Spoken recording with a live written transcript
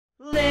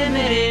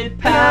unlimited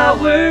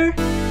power.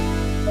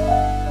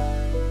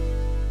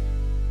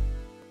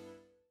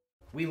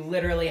 We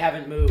literally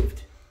haven't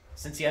moved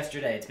since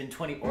yesterday. It's been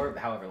 20 or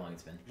however long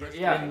it's been.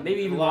 Yeah,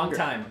 maybe even a long longer.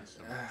 time.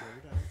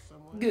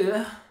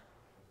 Good.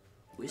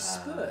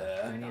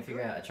 Whisper. We need to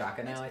figure out a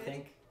Chaka now, I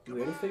think. We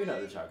already figured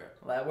out the Chaka.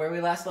 Where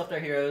we last left our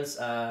heroes,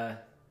 I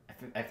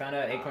found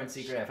out Acorn's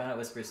secret. I found out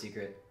Whisper's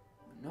secret.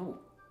 No.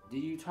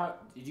 Did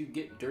you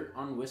get dirt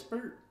on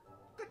Whisper?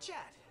 Good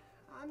chat.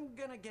 I'm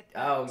gonna get.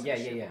 Oh, yeah.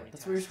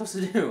 That's what you're supposed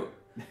to do.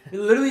 It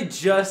literally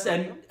just,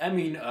 and I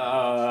mean,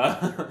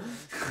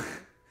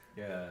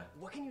 Yeah.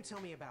 What can you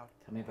tell me about?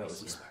 Tell me about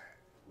Whisper.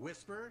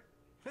 Whisper?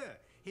 Huh.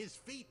 His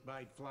feet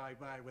might fly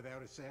by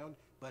without a sound,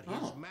 but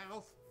his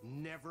mouth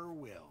never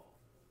will.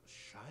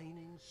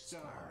 Shining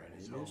star in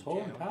his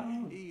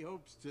hometown. He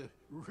hopes to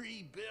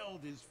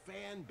rebuild his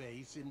fan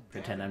base in.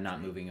 Pretend I'm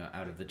not moving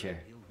out of the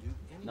chair.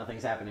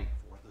 Nothing's happening.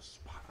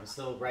 I'm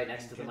still right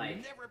next to the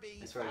mic.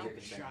 As far as you're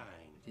concerned.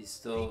 He's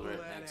still right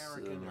next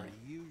to the mic.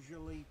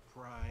 Usually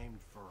primed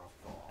for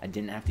a fall. I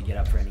didn't have to get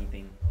up for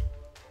anything.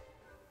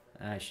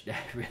 I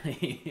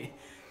really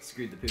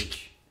screwed the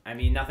pooch. I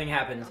mean, nothing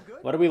happened.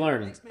 What did we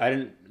learn? I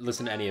didn't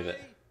listen to any of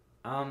it.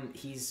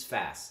 He's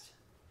fast.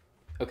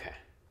 Okay.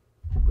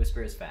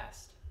 Whisper is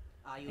fast.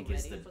 Are I you think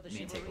is ready the for the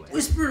main chivalry takeaway. test?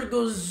 Whisper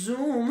goes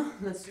zoom.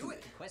 Let's Do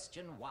it.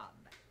 Question 1.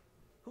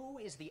 Who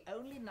is the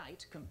only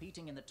knight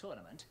competing in the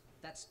tournament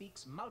that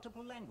speaks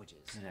multiple languages?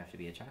 It'd have to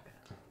be a Chaka.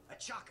 A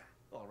Chaka.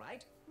 All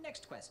right.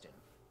 Next question.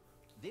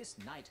 This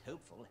knight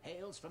hopeful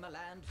hails from a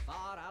land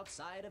far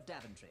outside of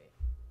Daventry.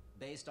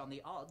 Based on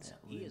the odds,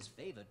 he is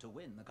favored to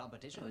win the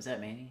competition. Oh, is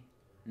that Manny?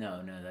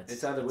 No, that's...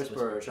 It's either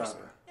Whisper or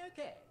Chaka.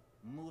 Okay,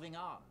 moving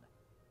on.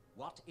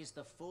 What is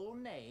the full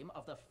name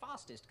of the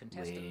fastest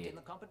contestant in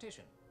the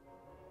competition?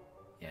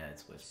 Yeah,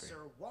 it's Whisper. Sir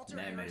Walter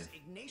And I might Harris have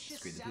Ignatius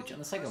screwed the Sally pooch on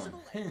the second one.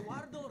 Percival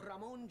Eduardo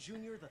Ramon Jr.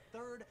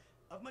 III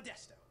of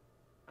Modesto.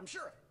 I'm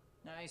sure of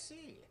it. I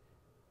see.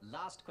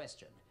 Last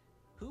question.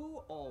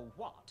 Who or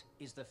what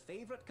is the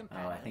favorite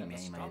companion Oh, I think of the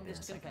Manny might have been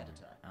a strongest second one.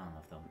 competitor? I don't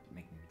know if they'll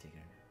make me take it.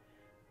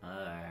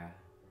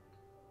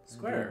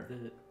 Square.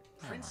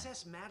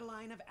 Princess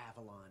Madeline of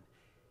Avalon.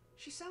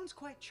 She sounds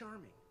quite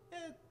charming.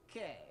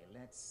 Okay,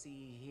 let's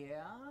see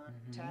here.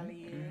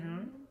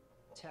 Tallying.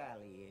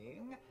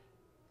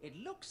 It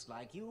looks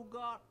like you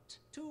got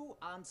 2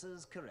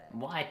 answers correct.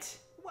 What?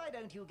 Why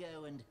don't you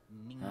go and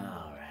mingle?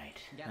 All right.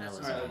 Gather That some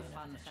was more really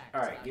fun enough. facts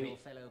All right, about give your me-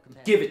 fellow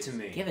companions. Give it to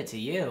me. Give it to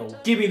you.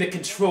 Give me the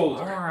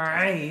controller. All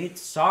right.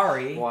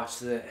 Sorry. Watch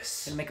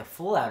this. Gonna make a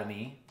fool out of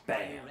me.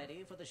 Are you Bam.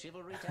 ready for the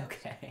chivalry test?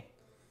 Okay.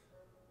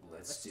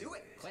 Let's do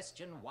it.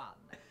 Question 1.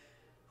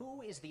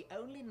 Who is the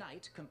only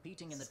knight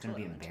competing in the It's gonna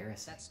be tournament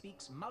embarrassing that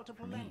speaks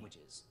multiple me.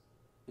 languages?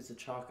 It's a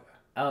Chaka.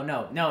 Oh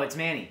no, it's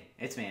Manny.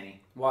 It's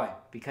Manny Why?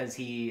 because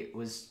he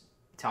was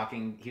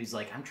talking. He was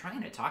like, "I'm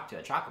trying to talk to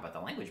a Chaka about the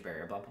language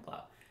barrier." Blah blah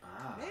blah.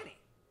 Ah. Manny,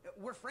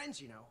 we're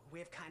friends, you know. We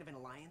have kind of an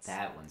alliance.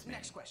 That one's Manny.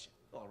 Next question.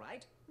 All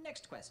right.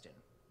 Next question.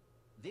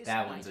 This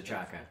That one's knight a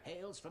Chaka.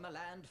 hails from a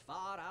land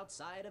far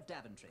outside of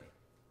Daventry.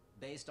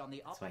 Based on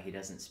the That's why he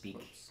doesn't speak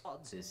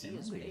odds, the he same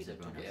is language as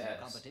favored to everyone win else. Yes.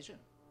 the competition.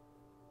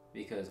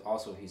 Because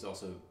he's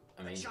also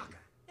amazing. Chaka.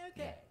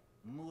 Okay.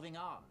 Moving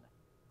on.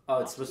 Oh,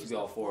 it's supposed to be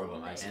all 4 of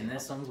them. I see. And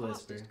this one's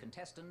Whisper. Fastest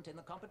contestant in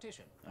the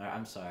competition.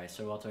 I'm sorry,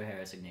 Sir Walter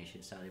Harris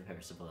Ignatius Sally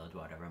Percival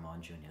Eduardo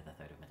Ramon Jr. the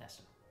Third of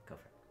Modesto. Go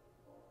for it.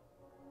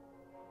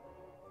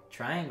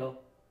 Triangle.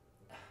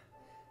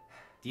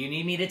 Do you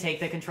need me to take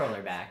the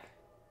controller back?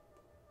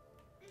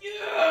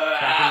 Yeah.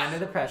 Cracking under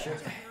the pressure.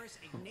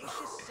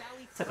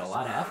 Took a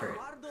lot of effort.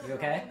 You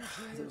okay?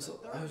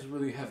 That was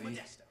really heavy.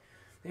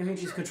 They make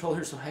these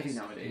controllers so heavy Give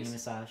me a nowadays.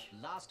 massage.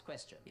 Last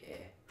question. Yeah.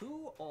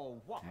 Who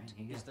or what Alright,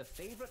 here you is go. the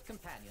favorite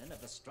companion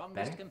of the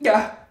strongest Better?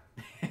 companion?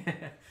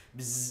 Yeah.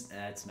 Bzz,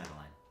 that's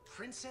Madeline.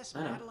 Princess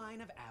I know. Madeline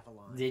of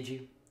Avalon. Did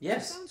you?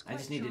 Yes. Sounds I quite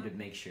just needed to charming.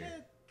 make sure.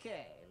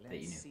 Okay, that you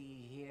let's knew.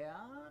 see here.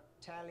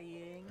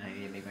 Tallying. I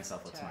need to make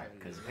myself look smart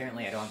because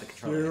apparently I don't have the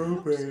controller.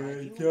 Looks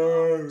like you got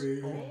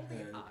all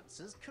the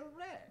answers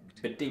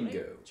correct. Badingo.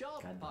 Great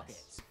job, God bless.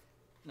 Pockets.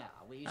 Now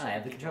we I have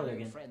shouldn't the keep controller all your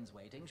again. friends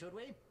waiting, should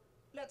we?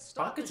 Let's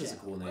start Pockets the is a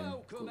show. cool name.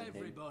 Welcome Cool name.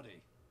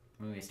 everybody.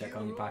 When we start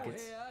calling you You're all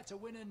pockets. here to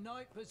win a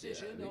night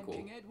position that'd be on cool.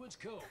 King Edward's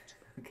court.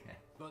 Okay.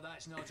 But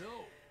that's not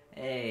all.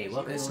 Hey,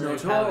 welcome It's to no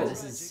Limited Power. troll.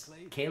 This is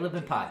Tragically, Caleb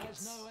and King has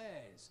Pockets. no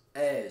heirs.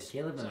 As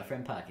Caleb and my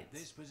friend This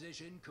Pockets.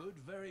 position could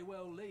very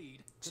well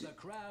lead to the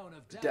crown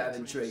of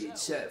Daventry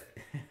itself.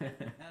 itself.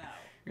 Now,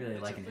 Really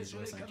let's liking his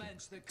officially voice, aren't you?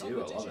 commence the Do, I love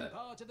competition it.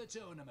 part of the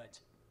tournament.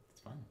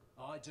 It's fun.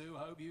 I do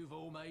hope you've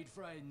all made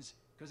friends,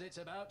 because it's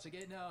about to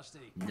get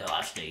nasty.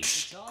 Nasty.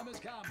 The time has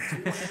come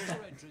to collect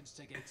your entrance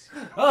tickets.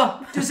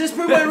 Oh, Does this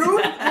prove my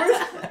root?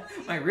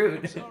 my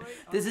root. Sorry,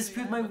 Does this I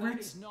prove my but that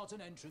roots? is not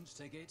an entrance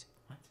ticket.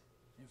 What?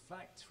 In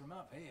fact, from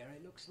up here,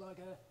 it looks like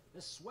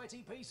a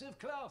sweaty piece of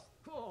cloth.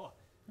 Oh,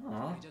 Aw,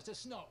 probably just a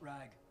snot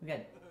rag. we got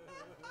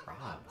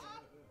Rob.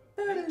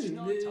 Each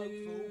night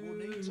hopeful will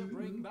need to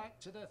bring back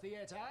to the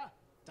theatre,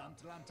 dum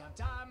dum dum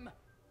dum,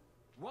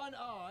 one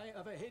eye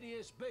of a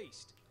hideous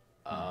beast.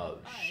 Oh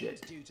And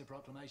shit. due to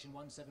Proclamation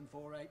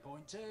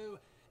 1748.2,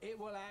 it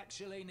will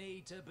actually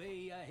need to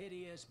be a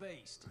hideous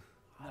beast.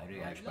 Not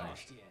like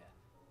last year.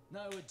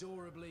 No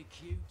adorably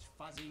cute,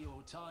 fuzzy,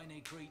 or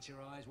tiny creature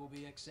eyes will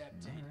be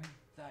accepted.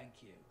 Thank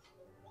you.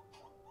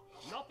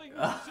 Nothing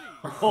to see.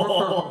 There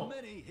are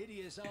many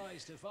hideous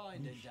eyes to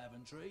find in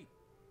Daventry.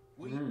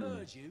 We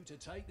urge you to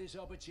take this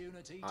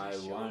opportunity to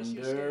show us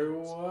your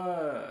skills.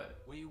 What?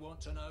 We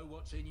want to know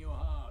what's in your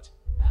heart,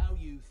 how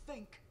you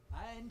think,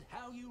 and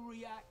how you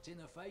react in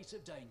the face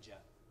of danger.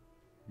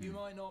 You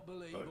might not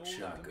believe all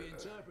that can be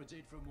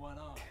interpreted from one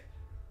eye,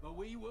 but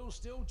we will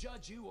still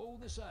judge you all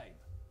the same.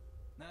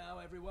 Now,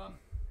 everyone,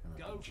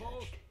 go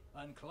forth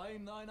and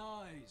claim thine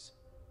eyes.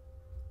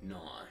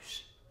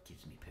 Nice.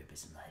 Gives me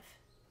purpose in life.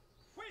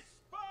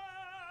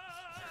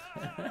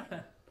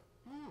 Whisper!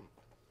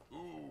 Ooh.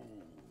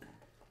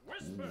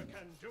 Whisper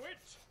can do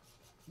it.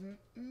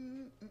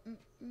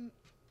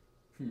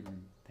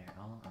 They're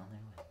all on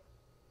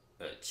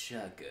their way. A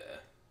chugga.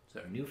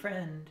 So, new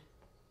friend.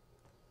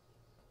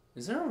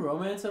 Is there a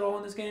romance at all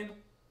in this game?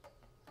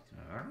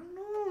 I don't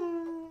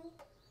know.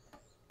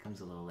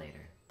 Comes a little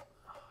later.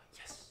 Oh,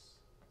 yes.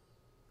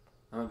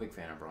 I'm a big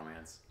fan of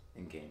romance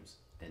in games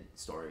and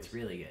stories. It's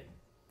really good.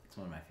 It's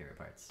one of my favorite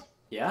parts.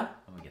 Yeah?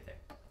 When we get there.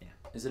 Yeah.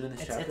 Is it in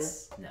this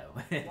chapter?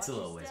 No. It's a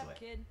little ways away.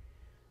 Kid.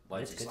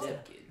 Watch It's your good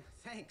step, stuff. kid.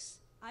 Thanks.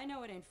 I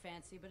know it ain't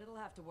fancy, but it'll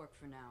have to work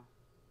for now.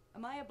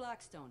 Amaya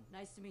Blackstone,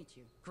 nice to meet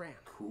you. Graham.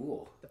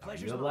 Cool. The Are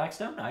pleasure's you a mine.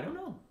 Blackstone? I don't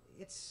know.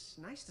 It's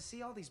nice to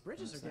see all these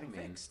bridges What's are getting that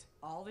mean? fixed.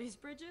 All these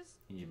bridges?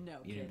 You no,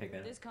 didn't kid. pick that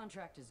up? This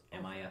contract is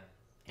Am over. I a...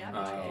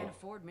 Daventry Oh. can't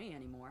afford me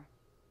anymore.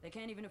 They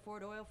can't even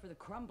afford oil for the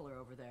crumbler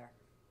over there.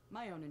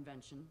 My own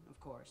invention, of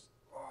course.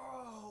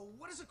 Oh,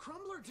 what does a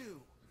crumbler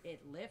do?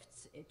 It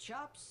lifts, it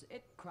chops,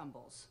 it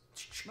crumbles.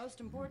 Most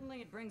importantly,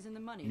 it brings in the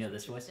money. You know which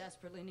this is voice?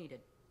 desperately needed.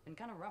 Been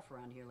kind of rough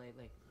around here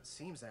lately.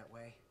 Seems that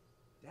way.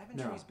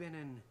 Daventry's been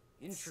an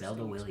interesting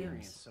Zelda experience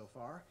Williams. so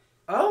far.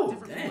 Oh,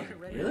 Different dang. from what I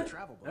read in Really? the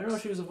travel I don't know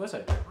books. she was a voice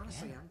actor.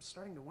 Honestly, I'm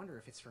starting to wonder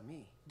if it's for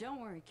me. Don't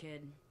worry,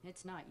 kid.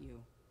 It's not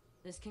you.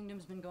 This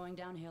kingdom's been going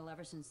downhill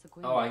ever since the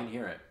Queen. Oh, I died. can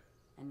hear it.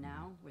 And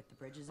now, with the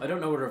bridges... I don't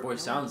know what her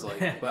voice no one sounds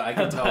can- like, but I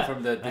can tell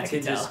from the I can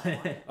tinges tell.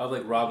 of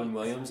like Robin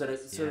Williams that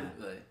it's sort of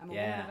Yeah. like, I'm a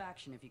Yeah. woman of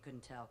action, if you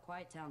couldn't tell.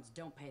 Quiet towns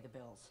don't pay the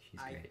bills. She's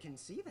I great. can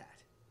see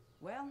that.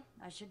 Well,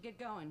 I should get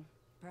going.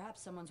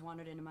 Perhaps someone's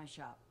wandered into my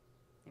shop.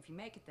 If you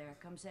make it there,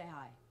 come say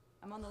hi.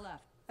 I'm on the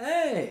left.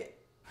 hey,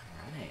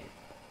 Right.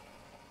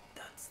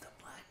 that's the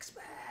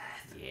blacksmith.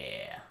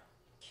 Yeah.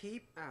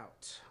 Keep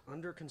out.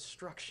 Under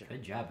construction.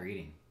 Good job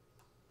reading.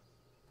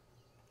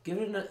 Give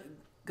it another.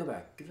 Go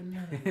back. Give it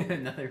another.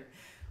 Another...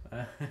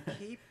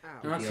 Keep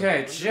out. Okay,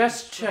 Under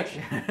just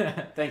checking.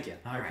 construction. Thank you.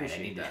 All I right, I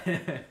appreciate need that.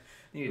 to,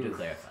 need to Oof.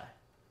 clarify.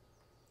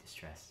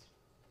 Distressed.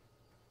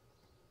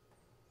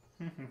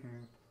 I'm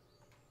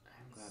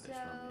glad there's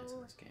romance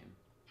in this game.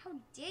 How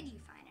did you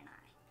find an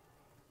eye?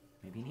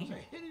 Maybe in It's here.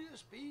 a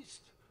hideous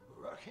beast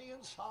lurking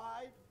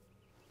inside.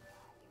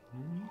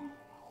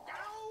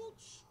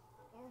 Ouch!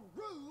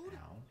 Rude!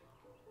 Ow.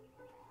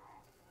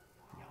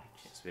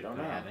 Yikes. Yes, we don't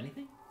Do I know. have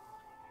anything?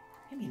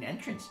 Maybe an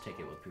entrance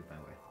ticket will prove my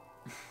worth.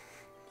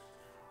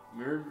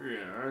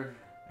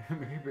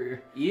 Maybe.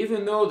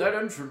 Even though that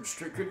entrance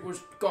ticket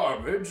was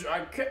garbage,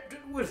 I kept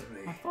it with I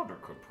me. thought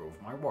it could prove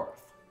my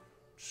worth.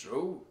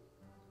 So,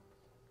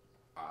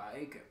 I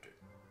kept it.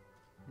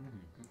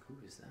 Who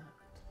is that?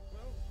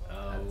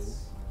 Oh.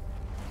 That's...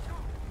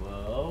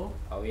 Whoa.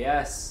 Oh,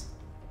 yes.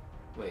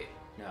 Wait,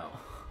 no.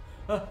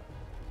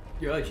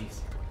 Yeah, jeez.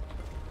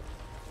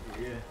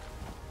 Yeah.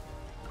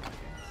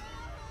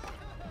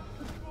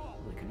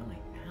 Holy cannoli.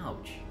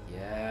 Ouch.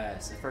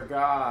 Yes, I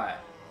forgot.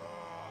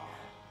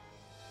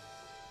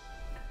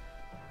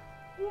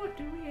 What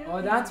do we have?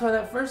 Oh, that's why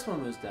that first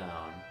one was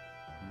down.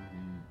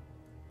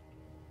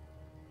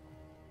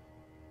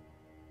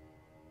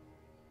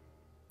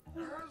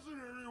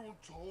 Hasn't anyone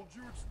told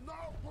you it's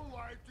not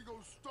polite to go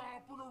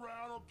stomping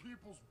around on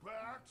people's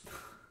backs?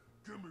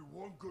 Give me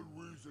one good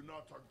reason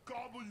not to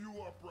gobble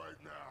you up right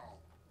now.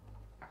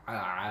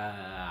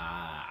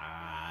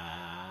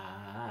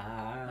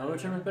 I'll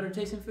return with better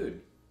tasting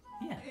food.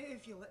 Yeah.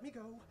 If you let me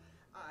go,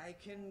 I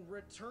can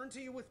return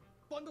to you with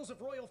bundles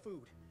of royal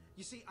food.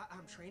 You see,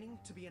 I'm training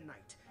to be a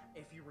knight.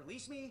 If you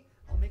release me,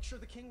 I'll make sure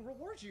the king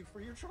rewards you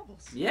for your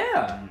troubles.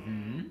 Yeah.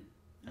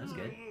 That was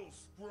You're good. a little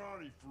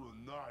scrawny for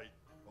a knight.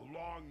 A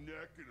long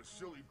neck and a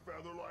silly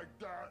feather like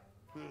that.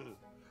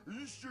 Are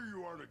you sure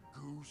you aren't a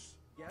goose?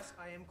 Yes,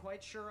 I am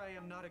quite sure I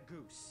am not a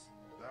goose.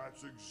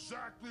 That's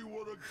exactly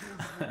what a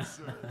goose would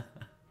say.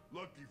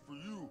 Lucky for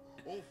you,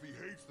 Ulfie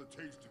hates the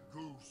taste of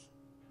goose.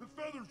 The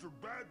feathers are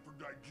bad for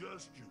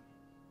digestion.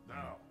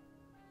 Now,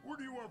 what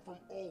do you want from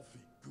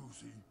Ulfie,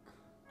 Goosey?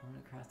 I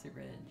want to cross the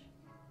bridge.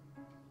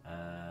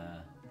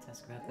 Let's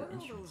ask about What the are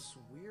all instruments. those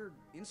weird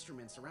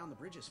instruments around the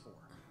bridges for?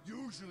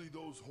 Usually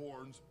those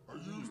horns are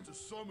used to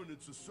summon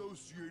its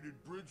associated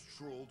bridge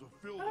troll to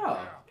fill the Oh.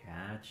 gap.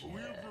 Gotcha. But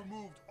we have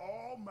removed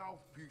all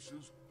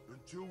mouthpieces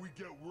until we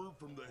get word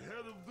from the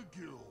head of the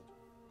guild.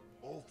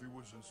 Ulfie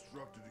was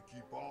instructed to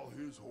keep all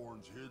his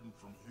horns hidden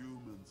from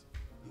humans.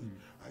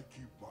 I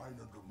keep mine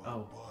under my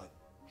Oh. butt.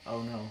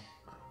 Oh no.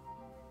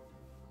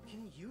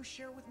 Can you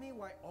share with me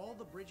why all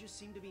the bridges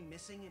seem to be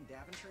missing in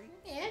Daventry?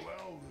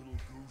 Well, little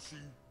Goosey,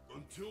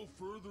 until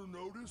further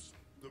notice,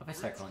 the If I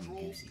start calling you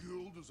Bridge Goosey.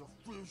 Troll Guild is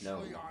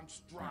officially No. on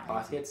strike.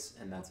 Pockets,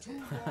 and that's For it. too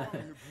long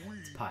have we,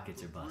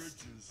 Pockets the are bust.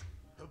 bridges,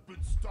 have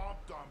been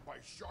stomped on by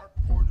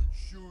sharp-pointed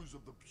shoes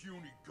of the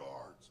puny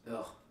guards.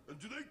 Ugh. And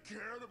do they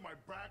care that my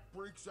back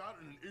breaks out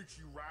in an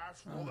itchy rash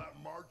from all that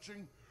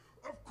marching?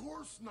 Of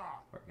course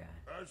not. Poor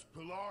guy. As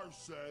Pilar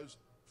says,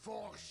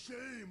 for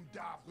shame,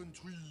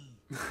 Daventry.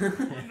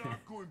 We're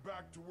not going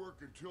back to work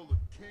until the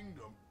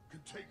kingdom can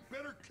take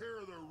better care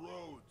of their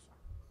roads.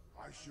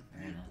 I should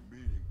be at the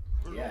meeting.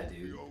 But Yeah, Opie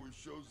dude. always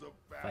shows up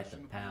Fight the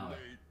fashionably power.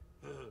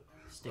 late.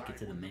 Stick it Right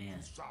to the when man.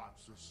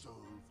 croissants are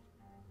served.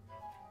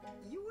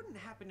 You wouldn't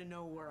happen to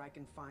know where I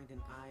can find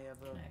an Eye of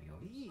Can I have a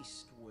yours?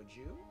 Beast, would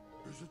you?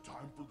 Is it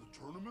time for the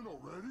tournament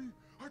already?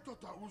 I thought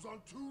that was on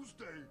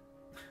Tuesday.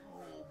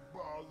 Oh,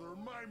 bother.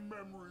 My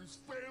memory's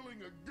failing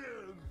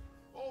again.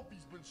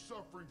 Opie's been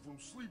suffering from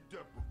sleep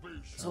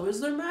deprivation. So is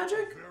there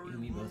magic? Very You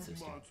mean both rude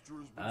sisters. monster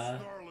has been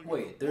snarling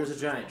Wait, at the there's a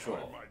bushes giant behind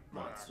troll my back.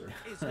 monster.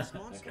 Is this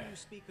monster you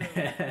speak of?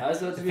 I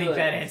was about to be Think like,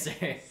 that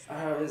answer.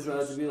 I was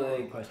about to be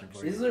like, Question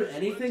for you. is there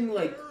anything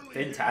like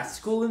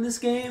fantastical in this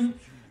game?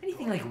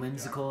 Anything like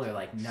whimsical or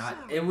like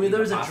not? And when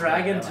there's a Popular,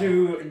 dragon like-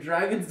 too, and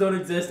dragons don't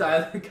exist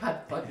either.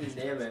 God fucking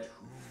damn it.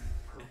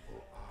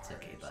 It's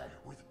okay, bud.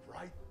 With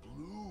bright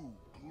blue,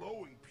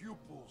 glowing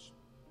pupils,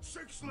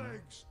 6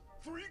 legs,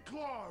 3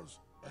 claws,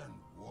 and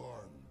 1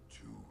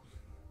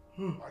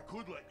 tooth. I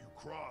could let you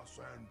cross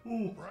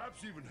and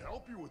perhaps even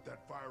help you with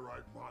that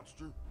fire-eyed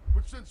monster,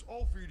 but since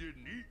Ulfie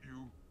didn't eat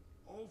you,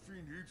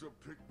 Ulfie needs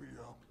a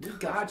pick-me-up. We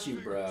got you,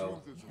 Big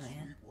bro. Tooth is Yeah, a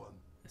man. sweet one.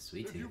 A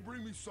sweet If you tooth.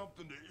 bring me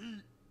something to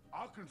eat,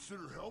 I'll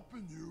consider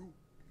helping you.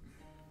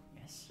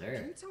 Yes, Can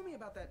sir. you tell me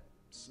about that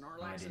I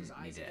Snorlax's didn't need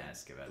eyes to again?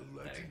 ask about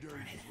The that.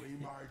 legendary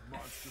flame-eyed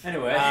monster.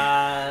 Anyway,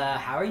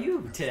 How are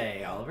you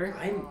today, Oliver?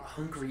 I'm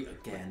hungry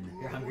again.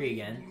 You're hungry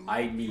again?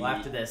 I need. Well,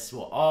 after this,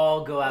 we'll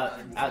all go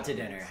out to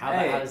dinner.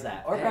 Hey. How's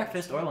that? Or Hey.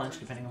 breakfast or lunch,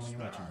 depending on when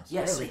you're watching this.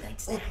 Yes. Or late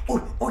night Oh,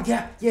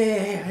 snack. oh,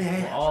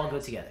 yeah. We'll all go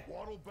together.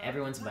 Waddle back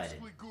Everyone's invited.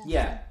 briskly, Goosey.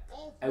 Yeah.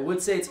 Ulfie I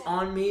would say it's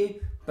on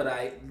me, but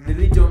I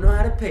literally don't know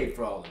how to pay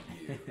for all of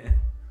you.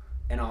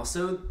 And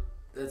also,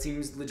 that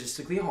seems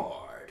logistically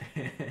hard.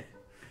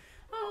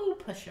 Oh,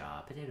 push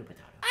off. Potato,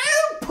 potato.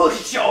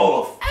 Push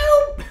off!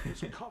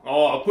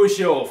 Oh, push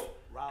off.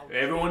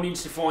 Everyone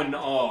needs to find an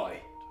eye.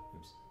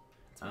 Oops.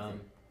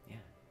 Yeah.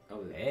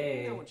 Oh,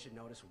 Hey. No one should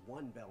notice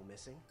one bell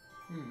missing.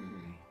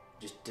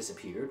 just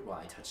disappeared while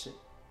I touched it.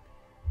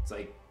 It's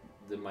like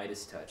the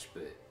Midas touch,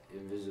 but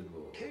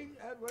invisible. King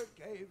Edward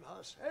gave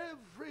us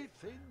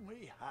everything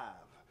we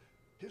have.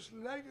 His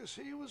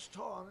legacy was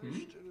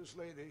tarnished in his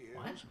later years,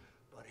 What?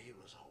 but he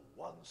was a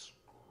once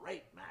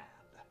great man.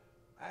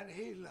 And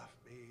he left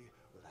me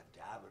with a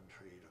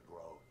Daventry to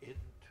grow into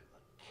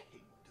the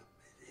kingdom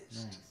it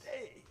is Nice.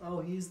 today.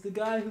 Oh, he's the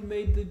guy who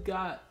made the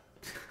guy.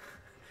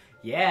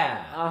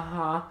 Yeah.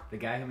 Uh-huh. The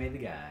guy who made the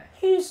guy.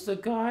 He's the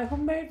guy who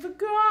made the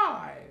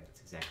guy.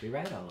 That's exactly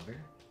right, Oliver.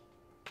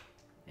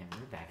 And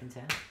we're back in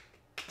town.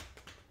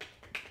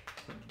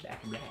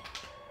 Back in black.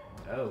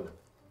 Oh.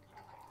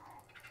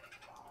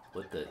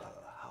 What the?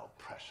 How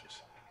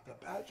precious. The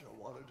badger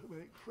wanted to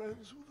make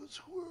friends with the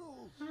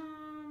squirrels.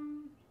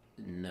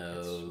 No.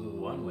 That's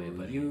one way of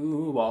putting it.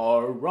 You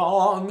are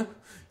wrong.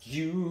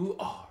 You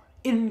are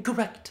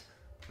incorrect.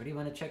 What do you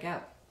want to check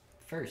out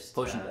first?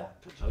 Potion. To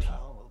the Potion.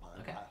 town with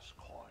my Okay. last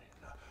coin.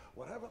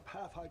 Whatever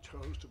path I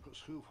chose to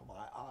pursue for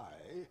my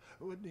eye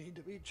would need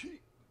to be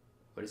cheap.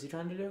 What is he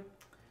trying to do?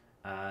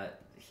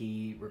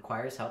 He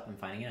requires help in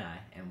finding an eye,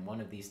 and one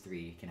of these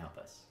 3 can help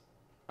us.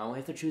 I only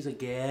have to choose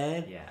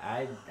again.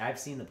 Yeah, I've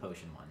seen the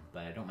potion one,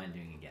 but I don't mind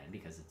doing it again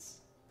because there's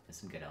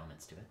some good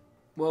elements to it.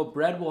 Well,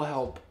 bread will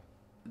help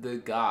the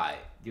guy.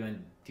 Do you want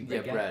to do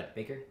Yeah, bread? guy? bread.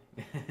 Baker?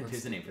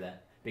 There's a name for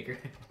that. Baker.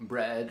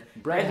 Bread.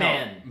 Bread help.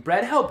 man.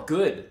 Bread help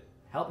good.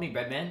 Help me,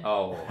 breadman.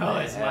 Oh, Oh,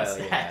 his hell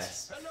mustache.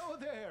 yes. Hello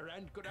there,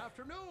 and good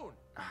afternoon.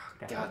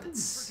 God,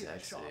 that's Forgive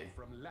sexy. Sean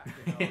from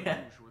lacking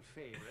our usual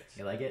favorites.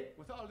 You like it?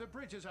 With all the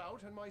bridges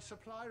out and my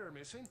supplier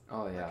missing,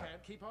 Oh, yeah. I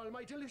can't keep all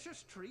my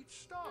delicious treats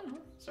stocked.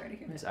 Sorry to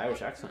hear Nice that.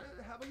 Irish accent.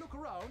 Have a look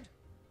around.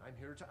 I'm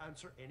here to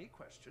answer any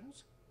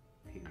questions.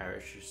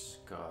 Irish,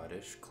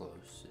 Scottish,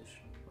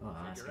 close-ish. Oh,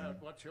 I'll ask Figure him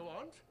out what you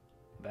want.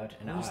 about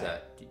an Who's eye.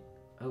 that?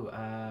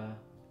 Oh,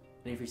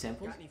 Any free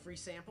samples? Got any free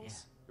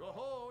samples?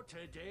 Oh,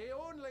 today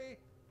only.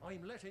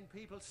 I'm letting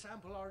people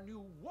sample our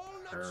new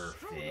walnut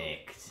strudel.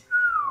 perfect.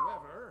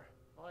 However,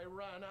 I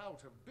ran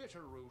out of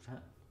bitter root.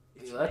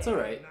 It's Yeah, that's really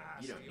alright.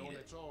 nasty You don't need on it.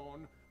 its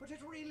own, but it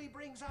really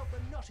brings out the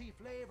nutty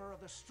flavor of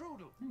the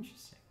strudel.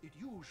 Interesting. It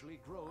usually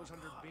grows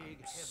under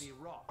big, heavy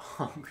rocks.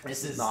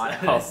 This is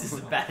not this is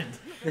helpful. bad.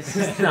 This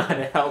is not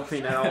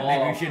helping at all.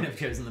 Maybe we shouldn't have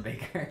chosen the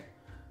baker.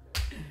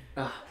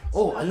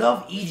 Oh, I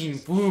love eating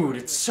food.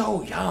 It's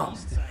so yum.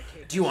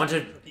 Do you want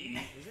to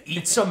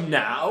eat some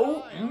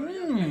now?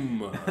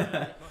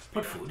 Mmm.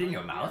 Put food in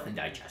your mouth and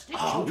digest it.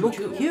 Oh, Chew, look, chew,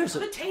 chew. here's the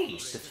the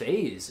taste.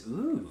 phase.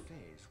 Ooh.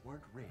 Fays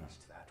weren't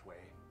raised that way.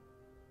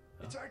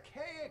 It's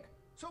archaic.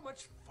 So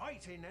much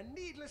fighting and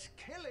needless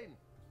killing.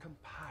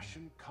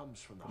 Compassion comes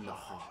from the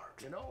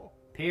heart, you know?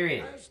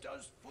 Period. As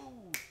does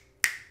food.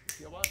 If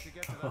you want to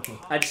get to the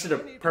heart I just did a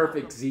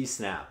perfect Z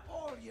snap.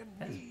 all you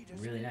need is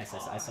Really nice.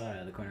 I saw it out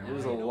of the corner. It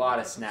was a lot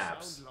of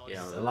snaps. You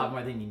know, a lot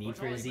more than you need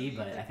for a Z,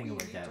 but I think it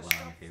worked out well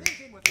on your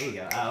favorite. There you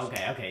go. Oh,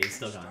 okay, he's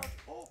still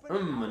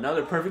gone.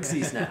 Another perfect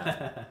Z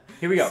snap.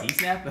 Here we go. C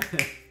snap?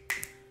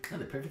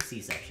 Another perfect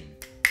C section.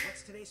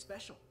 What's today's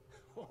special?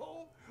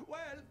 Oh, well,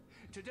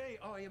 today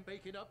I am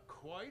baking up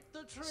quite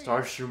the treat.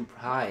 Starshroom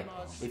pie.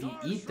 If you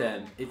eat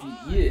them, if you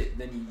eat it,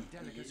 then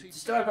you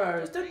star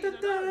powers.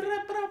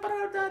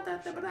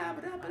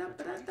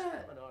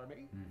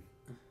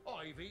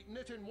 I've eaten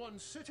it in one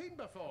sitting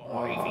before.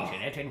 Oh, you've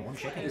eaten it in one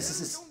sitting. This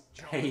is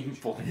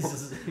painful.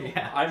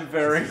 Yeah. I'm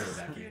very.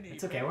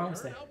 It's okay, we're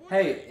almost there.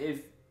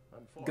 Hey,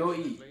 go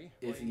eat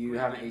if you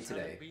haven't ate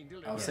today.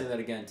 I'll say that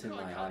again to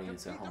my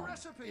audience at home.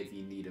 If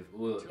you need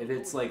if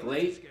it's like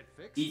late,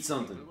 eat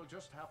something.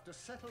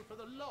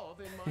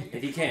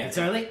 If you can. It's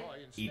early,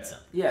 eat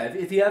something. Yeah,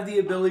 if you have the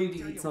ability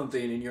to eat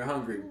something and you're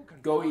hungry,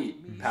 go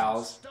eat,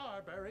 pals.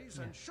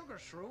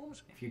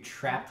 If you're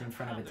trapped in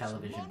front of a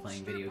television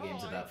playing video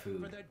games about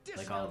food,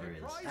 like Oliver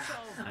is,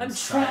 I'm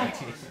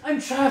trapped.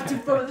 I'm trapped in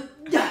front of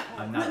the.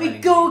 I'm not Let me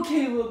letting go, you.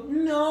 Caleb.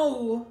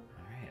 No.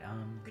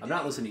 Alright, I'm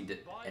not listening to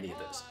any of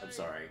this. I'm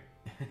sorry.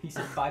 he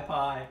said bye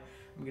pie.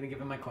 I'm gonna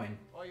give him my coin.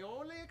 I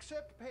only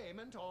accept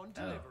payment on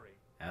delivery.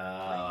 Oh,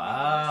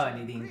 I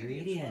need the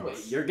ingredients.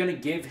 Wait, you're gonna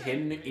give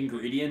him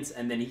ingredients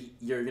and then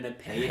you're gonna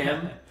pay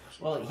him?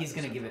 Well, he's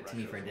gonna give it to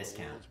me for a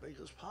discount. As big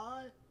as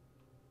pie?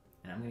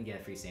 And I'm gonna get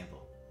a free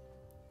sample.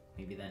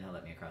 Maybe then he'll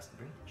let me across the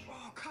bridge.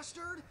 Oh,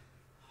 custard?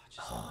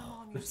 Just like my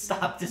mom used to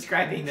Stop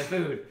describing the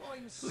food.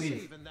 I'm Please.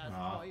 saving that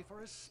pie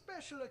for a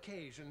special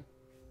occasion.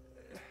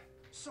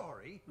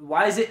 Sorry.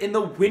 Why is it in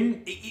the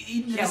in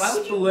Yeah, why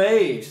would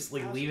display? you just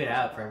like leave it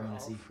out for everyone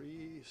to see?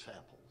 Free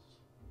samples.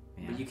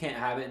 Yeah. But you can't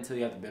have it until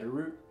you have the bitter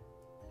root.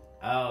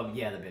 Oh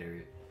yeah, the bitter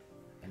root.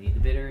 I need the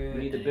bitter root.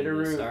 We need the and bitter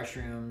root. Star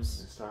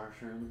shrooms. The star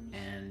shrooms.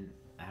 And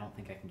I don't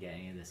think I can get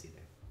any of this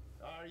either.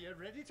 Are you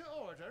ready to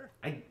order?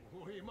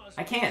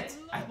 I can't.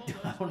 I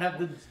don't have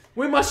the.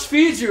 We must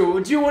feed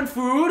you. Do you want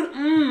food?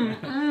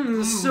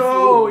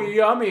 So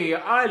yummy.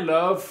 I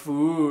love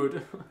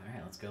food.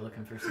 Alright, let's go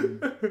looking for some.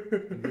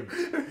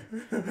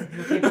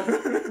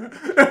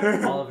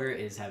 Oliver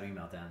is having a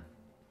meltdown.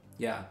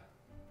 Yeah.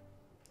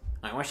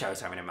 I wish I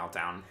was having a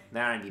meltdown.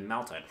 Then I'd be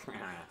melted.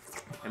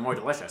 And more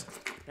delicious.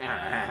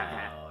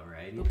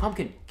 Alrighty. The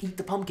pumpkin. Eat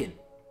the pumpkin.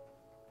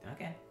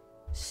 Okay.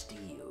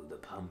 Steal the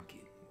pumpkin.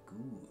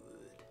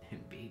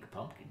 Good. Big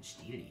pumpkin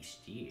steal.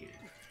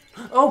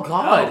 Oh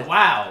God! Oh,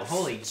 wow!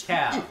 Holy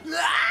cow!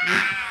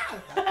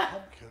 That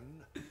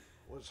pumpkin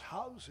was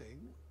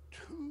housing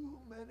too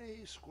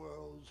many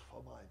squirrels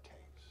for my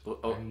taste.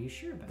 Oh, Are you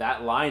sure about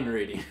that line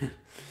reading?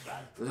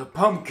 The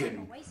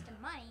pumpkin Waste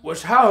of money.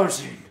 was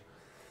housing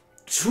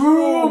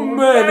too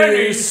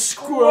many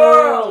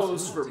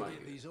squirrels for my.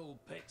 Get these all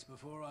picked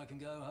before I can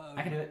go home.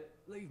 I can do it.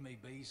 Leave me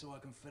be so I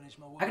can finish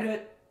my work. I can do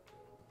it.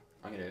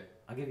 I'm gonna do it.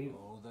 I'll give you.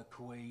 Oh, the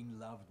Queen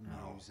loved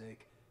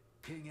music.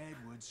 King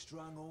Edward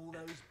strung all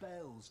those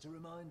bells to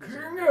remind us.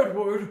 King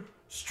Edward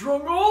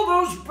strung all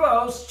those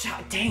bells.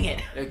 Dang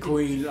it! The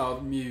Queen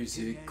of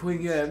Music.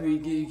 Queen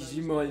Edward gives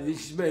you my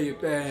this may a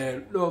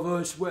band. Love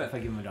us well. If I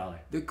give him $1.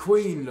 The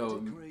Queen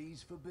of.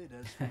 Decrees forbid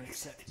us from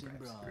accepting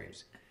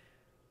bribes.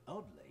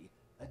 Oddly,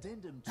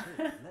 Addendum 2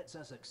 lets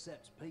us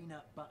accept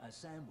peanut butter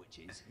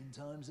sandwiches in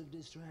times of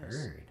distress.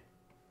 Heard.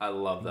 I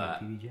love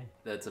that. PBJ.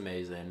 That's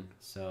amazing.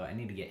 So I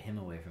need to get him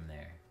away from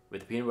there.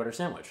 With the peanut butter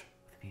sandwich.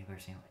 With the peanut butter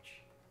sandwich.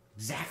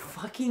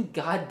 Exactly. Fucking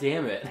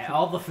goddamn it.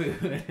 All the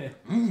food.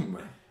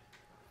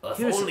 If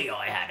Here's only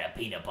I had a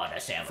peanut butter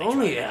sandwich. If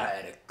only right I now.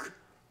 had a.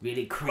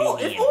 Really creamy. Oh,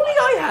 if and only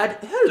I buttery. had.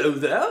 Hello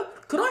there.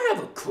 Could I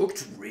have a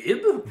cooked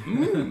rib?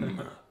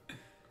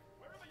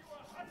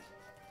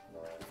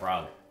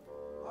 Frog.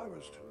 I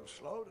was too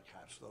slow to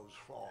catch those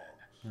frogs.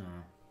 Oh.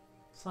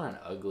 It's not an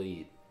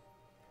ugly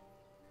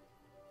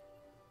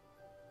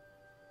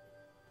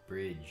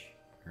Bridge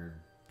or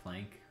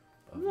plank.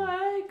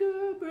 like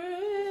a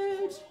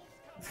bridge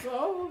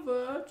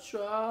over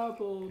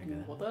troubled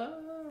water.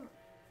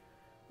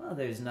 Well,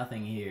 there's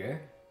nothing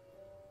here.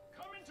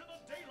 Come into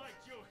the daylight,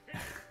 you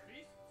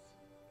beasts.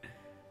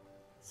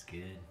 It's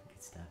good.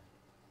 Good stuff.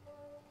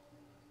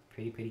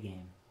 Pretty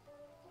game.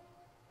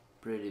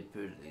 Pretty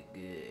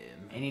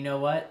game. And you know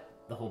what?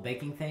 The whole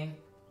baking thing,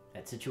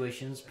 that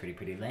situation's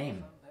pretty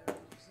lame.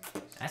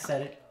 I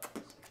said it.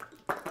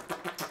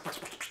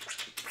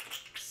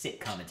 Sit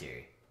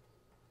commentary.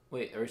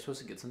 Wait, are we supposed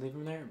to get something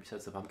from there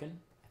besides the pumpkin?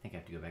 I think I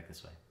have to go back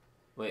this way.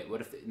 Wait, what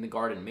if in the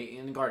garden?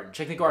 In the garden.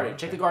 Check the garden.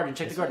 Check the garden.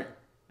 Check the garden.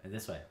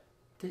 This way.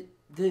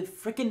 The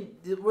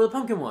freaking where the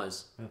pumpkin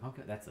was. Where the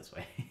pumpkin? That's this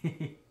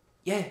way.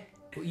 Yeah.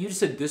 Well, you just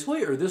said this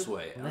way or this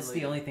way? Well, that's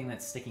the only thing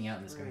that's sticking out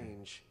in this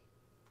garden.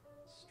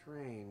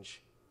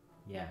 Strange.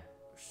 Yeah.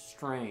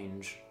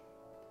 Strange.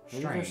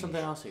 Maybe there's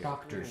something else here.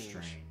 Doctor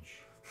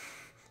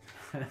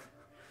Strange.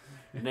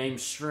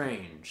 Name's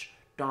Strange.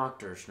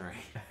 Doctor Strange.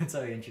 That's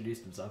how he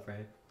introduced himself,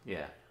 right?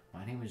 Yeah.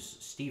 My name is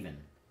Steven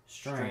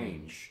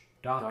Strange.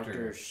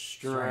 Doctor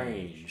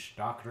Strange.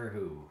 Doctor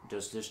Who.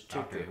 Does this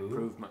Doctor ticket Who?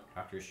 prove my...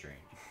 Doctor Strange.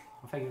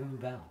 What if I give him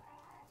a bell?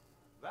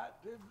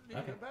 That didn't need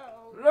Okay. a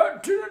bell.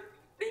 That didn't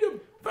need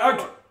a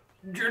bell.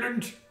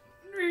 Didn't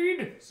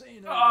need.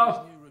 Seeing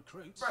all these new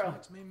recruits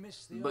makes me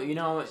miss the But old you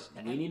know days.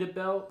 what we need a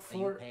belt Are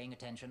you for? paying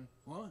attention?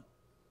 What?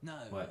 No,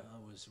 What?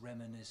 I was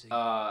reminiscing.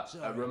 A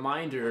Sorry. Are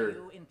reminder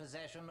you in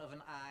possession of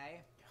an eye?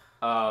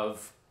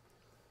 of...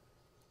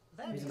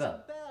 That Here's is a a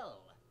bell.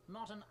 bell,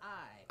 not an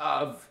eye.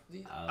 Of...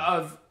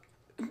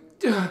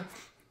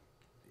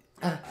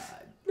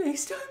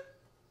 Next time.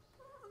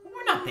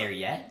 We're not there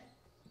yet.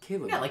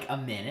 Caleb. We got like a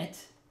minute.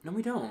 No,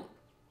 we don't.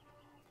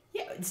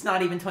 Yeah, it's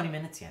not even 20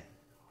 minutes yet.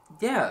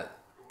 Yeah,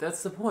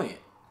 that's the point.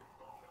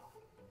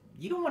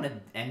 You don't want to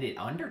end it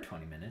under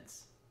 20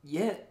 minutes.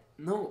 Yeah,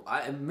 no,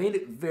 I made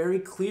it very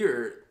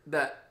clear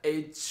that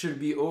it should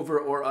be over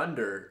or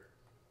under.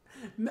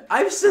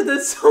 I've said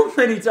that so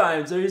many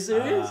times. Are you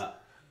serious?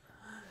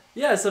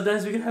 Yeah,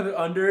 sometimes we can have it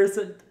under.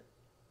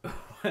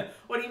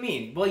 What do you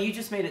mean? Well, you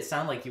just made it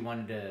sound like you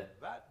wanted to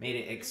make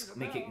it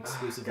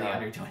exclusively God.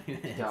 under 20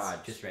 minutes. God.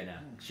 Just right now.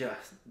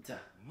 Just...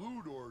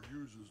 Ludor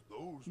uses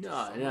those to No,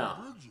 summon no.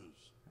 bridges.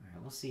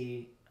 Alright, we'll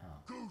see. Oh,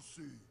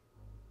 Goosey.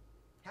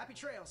 Happy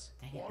trails.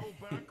 dang it. Waddle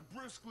back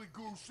briskly,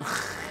 Goosey.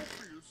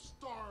 Wolfie is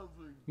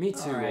starving. Me too,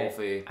 Alright,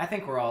 Wolfie. I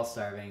think we're all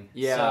starving.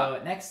 Yeah.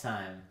 So next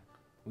time,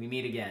 we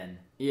meet again.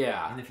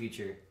 Yeah. In the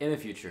future. In the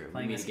future.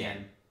 Playing we meet this again.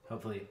 game.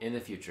 Hopefully. In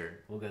the future.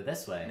 We'll go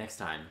this way. Next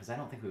time. Because I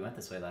don't think we went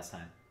this way last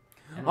time.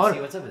 And we'll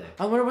see what's over there.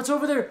 I wonder what's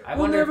over there. I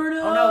we'll wonder. never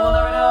know. Oh no,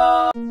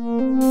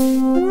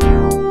 we'll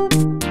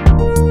never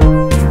know.